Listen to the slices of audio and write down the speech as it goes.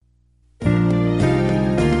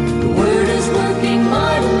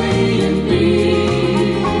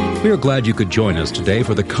We are glad you could join us today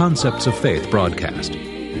for the Concepts of Faith broadcast.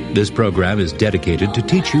 This program is dedicated to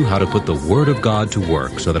teach you how to put the Word of God to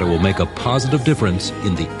work so that it will make a positive difference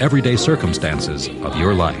in the everyday circumstances of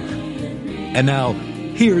your life. And now,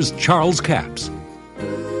 here's Charles Capps.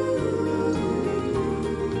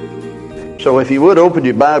 So if you would open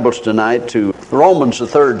your Bibles tonight to Romans, the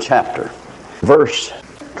 3rd chapter, verse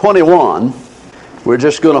 21. We're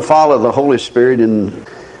just going to follow the Holy Spirit in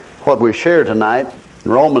what we share tonight,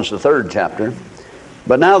 Romans, the 3rd chapter.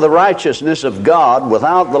 But now the righteousness of God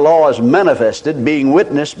without the law is manifested, being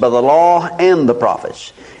witnessed by the law and the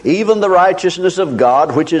prophets, even the righteousness of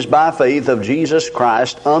God which is by faith of Jesus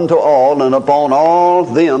Christ unto all and upon all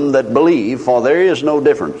them that believe, for there is no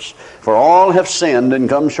difference. For all have sinned and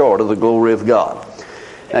come short of the glory of God.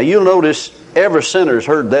 Now you'll notice every sinner's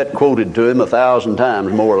heard that quoted to him 1,000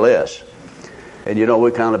 times, more or less. And you know, we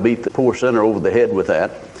kind of beat the poor sinner over the head with that.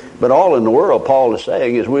 But all in the world, Paul is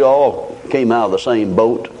saying, is we all came out of the same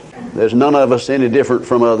boat. There's none of us any different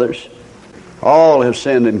from others. All have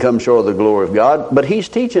sinned and come short of the glory of God. But he's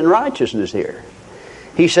teaching righteousness here.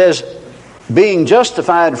 He says, being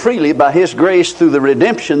justified freely by His grace through the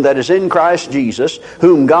redemption that is in Christ Jesus,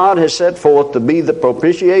 whom God has set forth to be the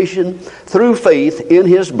propitiation through faith in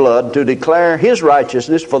His blood, to declare His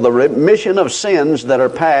righteousness for the remission of sins that are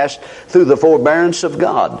past through the forbearance of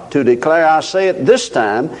God. To declare, I say it this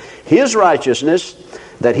time, His righteousness,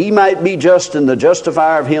 that He might be just and the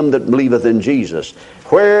justifier of him that believeth in Jesus.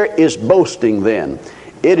 Where is boasting then?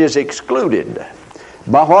 It is excluded.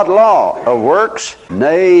 By what law? Of works?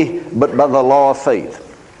 Nay, but by the law of faith.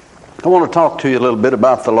 I want to talk to you a little bit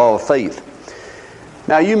about the law of faith.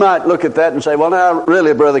 Now you might look at that and say, well now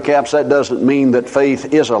really, Brother Capps, that doesn't mean that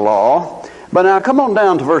faith is a law. But now come on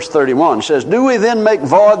down to verse 31. It says, do we then make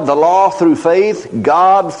void the law through faith?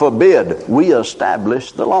 God forbid. We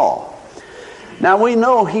establish the law. Now we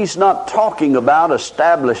know he's not talking about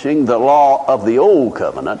establishing the law of the old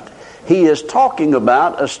covenant. He is talking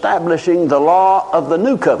about establishing the law of the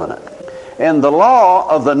new covenant. And the law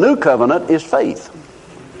of the new covenant is faith.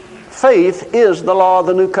 Faith is the law of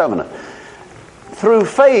the new covenant. Through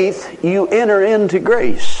faith, you enter into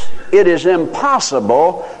grace. It is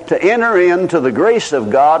impossible to enter into the grace of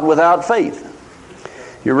God without faith.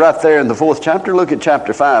 You're right there in the 4th chapter. Look at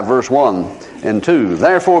chapter 5, verse 1 and 2.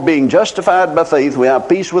 Therefore, being justified by faith, we have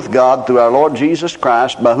peace with God through our Lord Jesus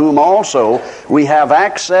Christ, by whom also we have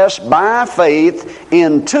access by faith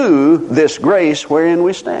into this grace wherein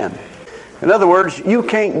we stand. In other words, you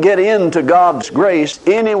can't get into God's grace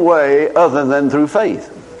any way other than through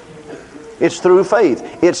faith. It's through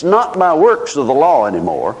faith. It's not by works of the law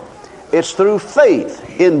anymore. It's through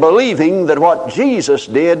faith in believing that what Jesus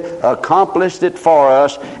did accomplished it for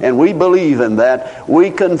us, and we believe in that.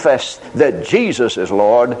 We confess that Jesus is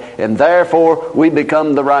Lord, and therefore we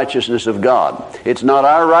become the righteousness of God. It's not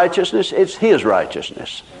our righteousness, it's His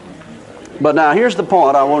righteousness. But now here's the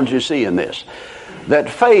point I want you to see in this, that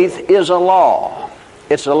faith is a law.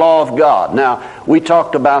 It's a law of God. Now, we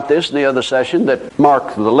talked about this in the other session, that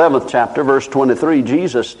Mark, the 11th chapter, verse 23,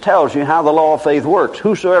 Jesus tells you how the law of faith works.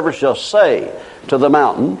 Whosoever shall say to the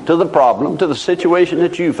mountain, to the problem, to the situation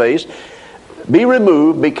that you face, be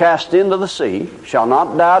removed, be cast into the sea, shall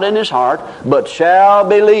not doubt in his heart, but shall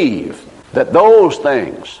believe that those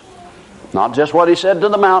things, not just what he said to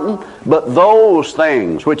the mountain, but those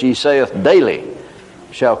things which he saith daily,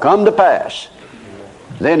 shall come to pass,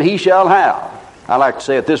 then he shall have. I like to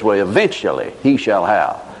say it this way, eventually he shall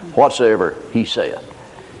have whatsoever he saith.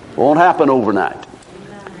 It won't happen overnight.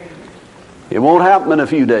 It won't happen in a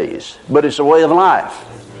few days, but it's a way of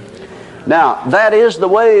life. Now, that is the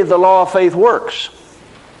way the law of faith works.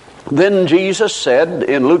 Then Jesus said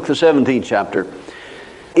in Luke the 17th chapter,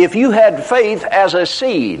 if you had faith as a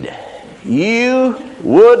seed, you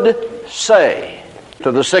would say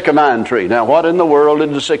to the sycamore tree. Now, what in the world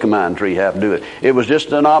did the sycamore tree have to do with it? It was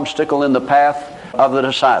just an obstacle in the path of the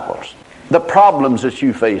disciples. The problems that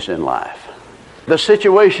you face in life, the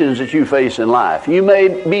situations that you face in life. You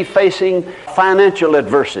may be facing financial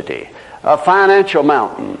adversity, a financial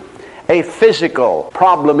mountain, a physical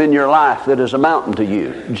problem in your life that is a mountain to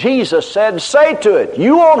you. Jesus said, say to it,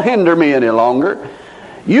 you won't hinder me any longer.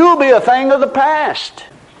 You'll be a thing of the past.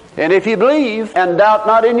 And if you believe and doubt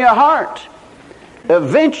not in your heart,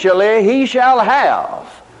 eventually he shall have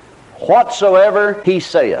whatsoever he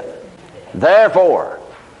saith. Therefore.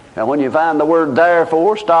 Now when you find the word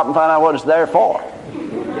therefore, stop and find out what it's there for.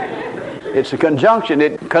 It's a conjunction.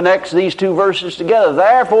 It connects these two verses together.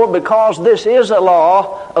 Therefore, because this is a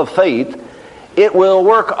law of faith, it will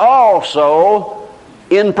work also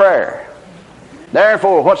in prayer.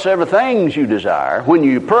 Therefore, whatsoever things you desire, when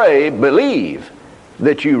you pray, believe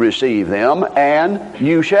that you receive them, and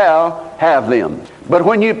you shall have them. But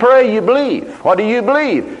when you pray, you believe. What do you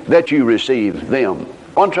believe? That you receive them.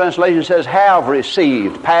 One translation says, have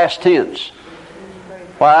received, past tense.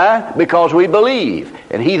 Why? Because we believe.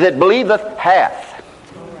 And he that believeth hath.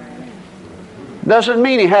 Doesn't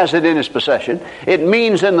mean he has it in his possession. It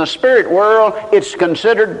means in the spirit world, it's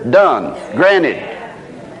considered done, granted.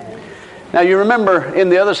 Now you remember in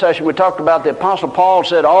the other session we talked about the Apostle Paul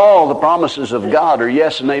said all the promises of God are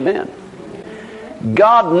yes and amen.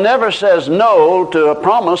 God never says no to a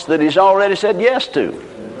promise that he's already said yes to.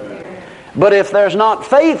 But if there's not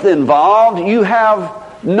faith involved, you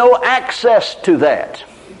have no access to that.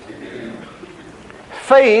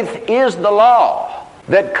 Faith is the law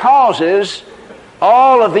that causes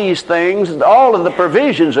all of these things, all of the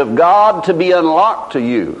provisions of God to be unlocked to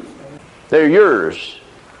you. They're yours.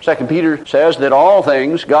 2 Peter says that all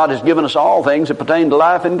things, God has given us all things that pertain to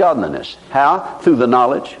life and godliness. How? Through the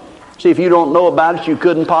knowledge. See, if you don't know about it, you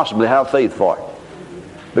couldn't possibly have faith for it.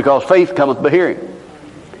 Because faith cometh by hearing.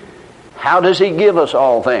 How does he give us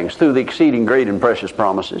all things? Through the exceeding great and precious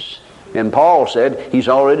promises. And Paul said he's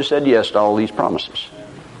already said yes to all these promises.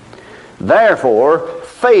 Therefore,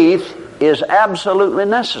 faith is absolutely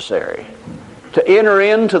necessary to enter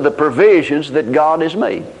into the provisions that God has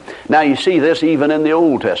made. Now you see this even in the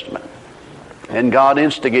Old Testament. And God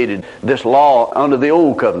instigated this law under the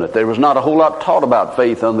Old Covenant. There was not a whole lot taught about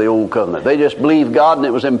faith under the Old Covenant. They just believed God and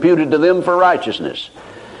it was imputed to them for righteousness.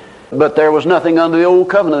 But there was nothing under the Old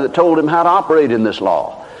Covenant that told him how to operate in this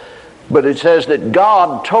law. But it says that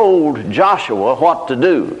God told Joshua what to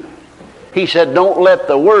do. He said, don't let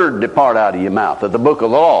the word depart out of your mouth, of the book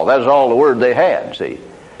of the law. That was all the word they had, see.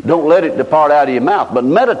 Don't let it depart out of your mouth, but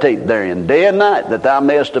meditate therein day and night, that thou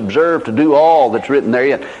mayest observe to do all that's written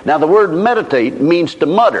therein. Now the word meditate means to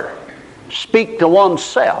mutter, speak to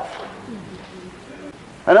oneself.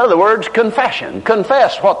 In other words, confession.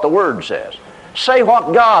 Confess what the word says. Say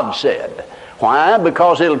what God said. Why?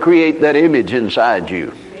 Because it'll create that image inside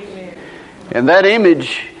you. And that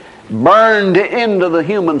image burned into the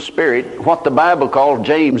human spirit, what the Bible calls,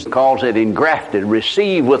 James calls it engrafted.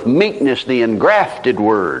 Receive with meekness the engrafted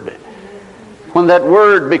word. When that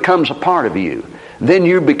word becomes a part of you, then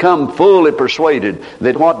you become fully persuaded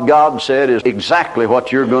that what God said is exactly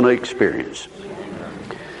what you're going to experience.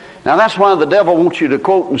 Now that's why the devil wants you to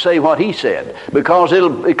quote and say what he said, because it'll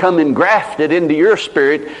become engrafted into your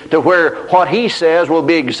spirit to where what he says will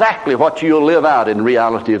be exactly what you'll live out in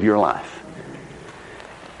reality of your life.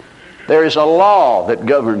 There is a law that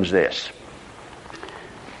governs this.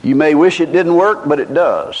 You may wish it didn't work, but it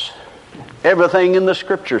does. Everything in the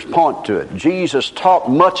Scriptures point to it. Jesus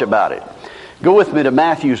taught much about it. Go with me to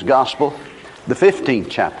Matthew's Gospel, the 15th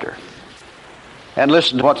chapter, and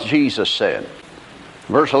listen to what Jesus said.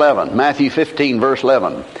 Verse 11, Matthew 15, verse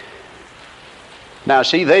 11. Now,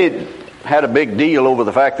 see, they had a big deal over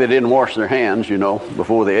the fact they didn't wash their hands,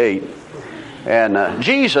 before they ate. And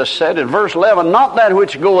Jesus said in verse 11, not that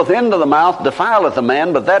which goeth into the mouth defileth a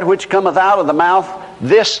man, but that which cometh out of the mouth,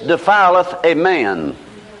 this defileth a man.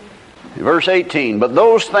 Verse 18, but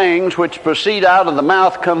those things which proceed out of the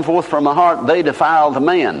mouth come forth from the heart, they defile the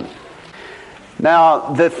man.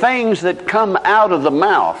 Now, the things that come out of the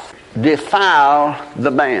mouth defile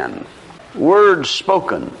the man. Words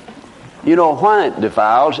spoken. You know why it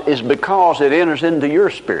defiles is because it enters into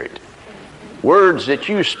your spirit. Words that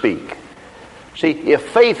you speak. See, if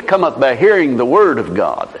faith cometh by hearing the word of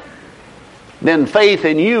God, then faith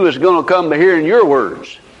in you is going to come by hearing your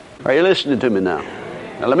words. Are you listening to me now?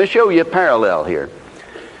 Now let me show you a parallel here.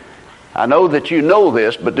 I know that you know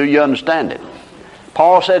this, but do you understand it?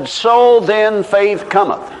 Paul said, so then faith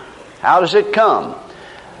cometh. How does it come?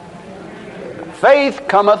 Faith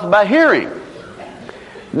cometh by hearing.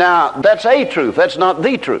 Now, that's a truth. That's not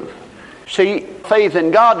the truth. See, faith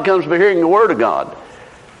in God comes by hearing the word of God.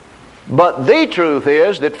 But the truth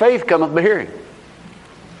is that faith cometh by hearing.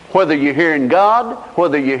 Whether you're hearing God,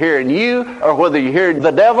 whether you're hearing you, or whether you're hearing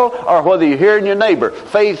the devil, or whether you're hearing your neighbor,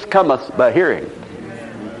 faith cometh by hearing.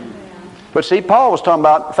 But see, Paul was talking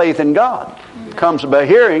about faith in God. It comes by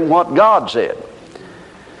hearing what God said.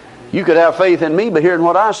 You could have faith in me by hearing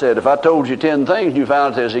what I said. If I told you 10 things and you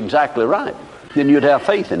found it was exactly right, then you'd have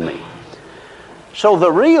faith in me. So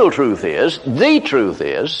the real truth is, the truth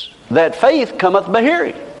is, that faith cometh by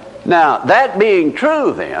hearing. Now, that being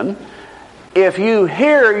true then, if you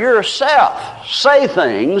hear yourself say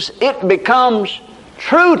things, it becomes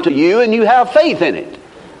true to you and you have faith in it.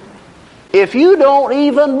 If you don't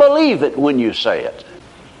even believe it when you say it,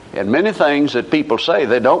 and many things that people say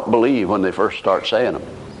they don't believe when they first start saying them.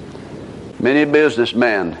 Many a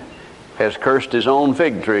businessman has cursed his own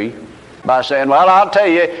fig tree by saying, well, I'll tell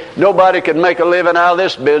you, nobody can make a living out of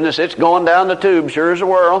this business. It's going down the tube, sure as the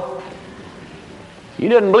world. You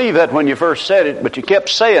didn't believe that when you first said it, but you kept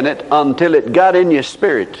saying it until it got in your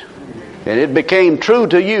spirit. And it became true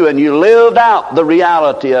to you, and you lived out the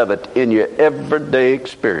reality of it in your everyday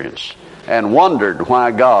experience and wondered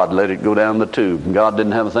why God let it go down the tube. And God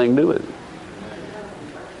didn't have a thing to do with it.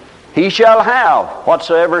 He shall have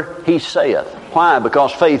whatsoever he saith. Why?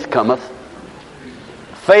 Because faith cometh.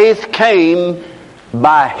 Faith came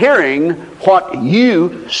by hearing what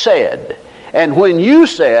you said. And when you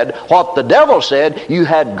said what the devil said, you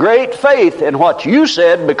had great faith in what you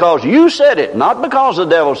said because you said it. Not because the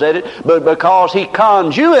devil said it, but because he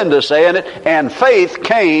conned you into saying it, and faith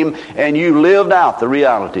came and you lived out the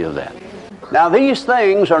reality of that. Now these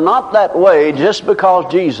things are not that way just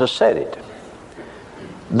because Jesus said it.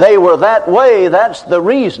 They were that way, that's the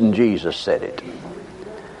reason Jesus said it.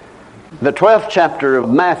 The 12th chapter of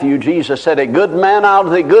Matthew, Jesus said, a good man out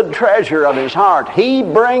of the good treasure of his heart, he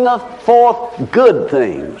bringeth forth good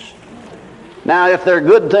things. Now, if there are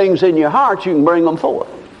good things in your heart, you can bring them forth.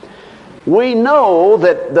 We know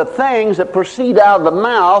that the things that proceed out of the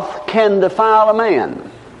mouth can defile a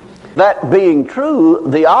man. That being true,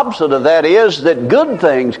 the opposite of that is that good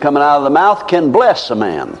things coming out of the mouth can bless a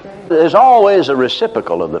man. There's always a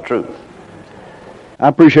reciprocal of the truth. I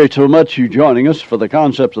appreciate so much you joining us for the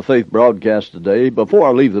Concepts of Faith broadcast today. Before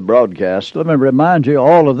I leave the broadcast, let me remind you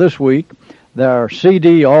all of this week, their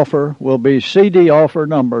CD offer will be CD offer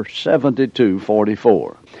number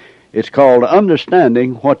 7244. It's called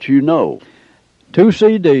Understanding What You Know. 2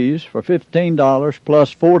 CDs for $15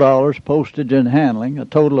 plus $4 postage and handling, a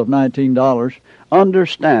total of $19.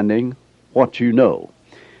 Understanding What You Know.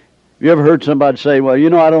 You ever heard somebody say, well, you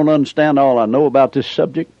know, I don't understand all I know about this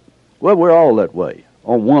subject? Well, we're all that way.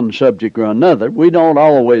 On one subject or another, we don't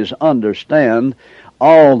always understand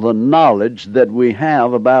all the knowledge that we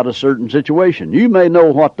have about a certain situation. You may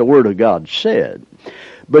know what the Word of God said,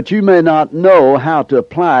 but you may not know how to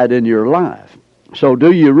apply it in your life. So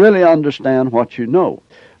do you really understand what you know?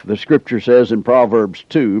 The Scripture says in Proverbs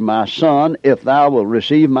 2, my son, if thou wilt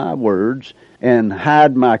receive my words and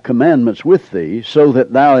hide my commandments with thee, so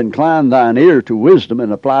that thou incline thine ear to wisdom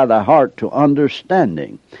and apply thy heart to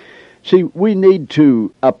understanding. See, we need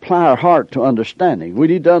to apply our heart to understanding. We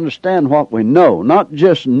need to understand what we know, not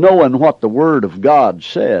just knowing what the Word of God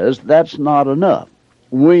says. That's not enough.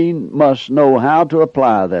 We must know how to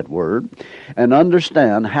apply that Word and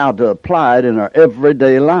understand how to apply it in our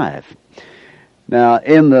everyday life. Now,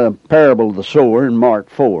 in the parable of the sower in Mark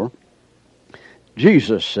 4,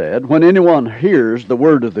 Jesus said, when anyone hears the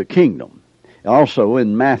word of the kingdom, also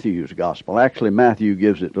in Matthew's gospel, actually Matthew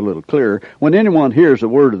gives it a little clearer, when anyone hears the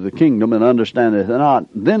word of the kingdom and understandeth it not,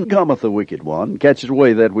 then cometh the wicked one, catches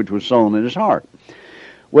away that which was sown in his heart.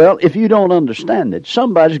 Well, if you don't understand it,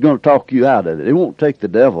 somebody's going to talk you out of it. It won't take the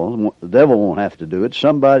devil. The devil won't have to do it.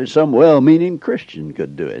 Some well-meaning Christian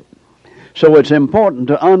could do it. So it's important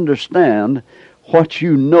to understand what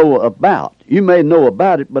you know about. You may know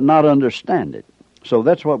about it, but not understand it. So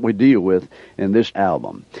that's what we deal with in this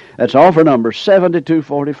album. That's offer number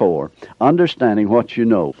 7244, Understanding What You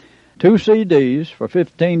Know. 2 CDs for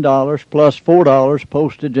 $15 plus $4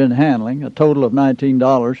 postage and handling, a total of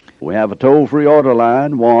 $19. We have a toll-free order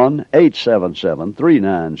line,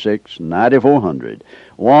 1-877-396-9400.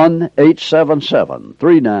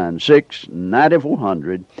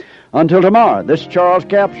 1-877-396-9400. Until tomorrow, this is Charles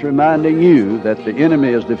Capps reminding you that the enemy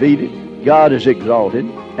is defeated, God is exalted,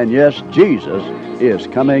 and yes, Jesus is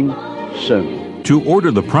coming soon. To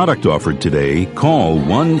order the product offered today, call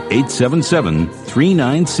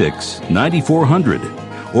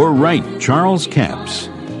 1-877-396-9400 or write Charles Capps,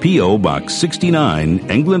 P.O. Box 69,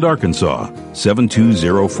 England, Arkansas,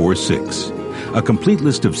 72046. A complete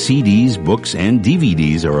list of CDs, books, and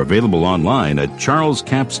DVDs are available online at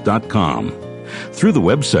charlescapps.com. Through the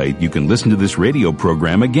website, you can listen to this radio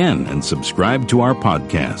program again and subscribe to our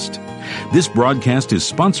podcast. This broadcast is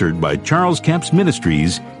sponsored by Charles Capps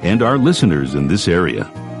Ministries and our listeners in this area.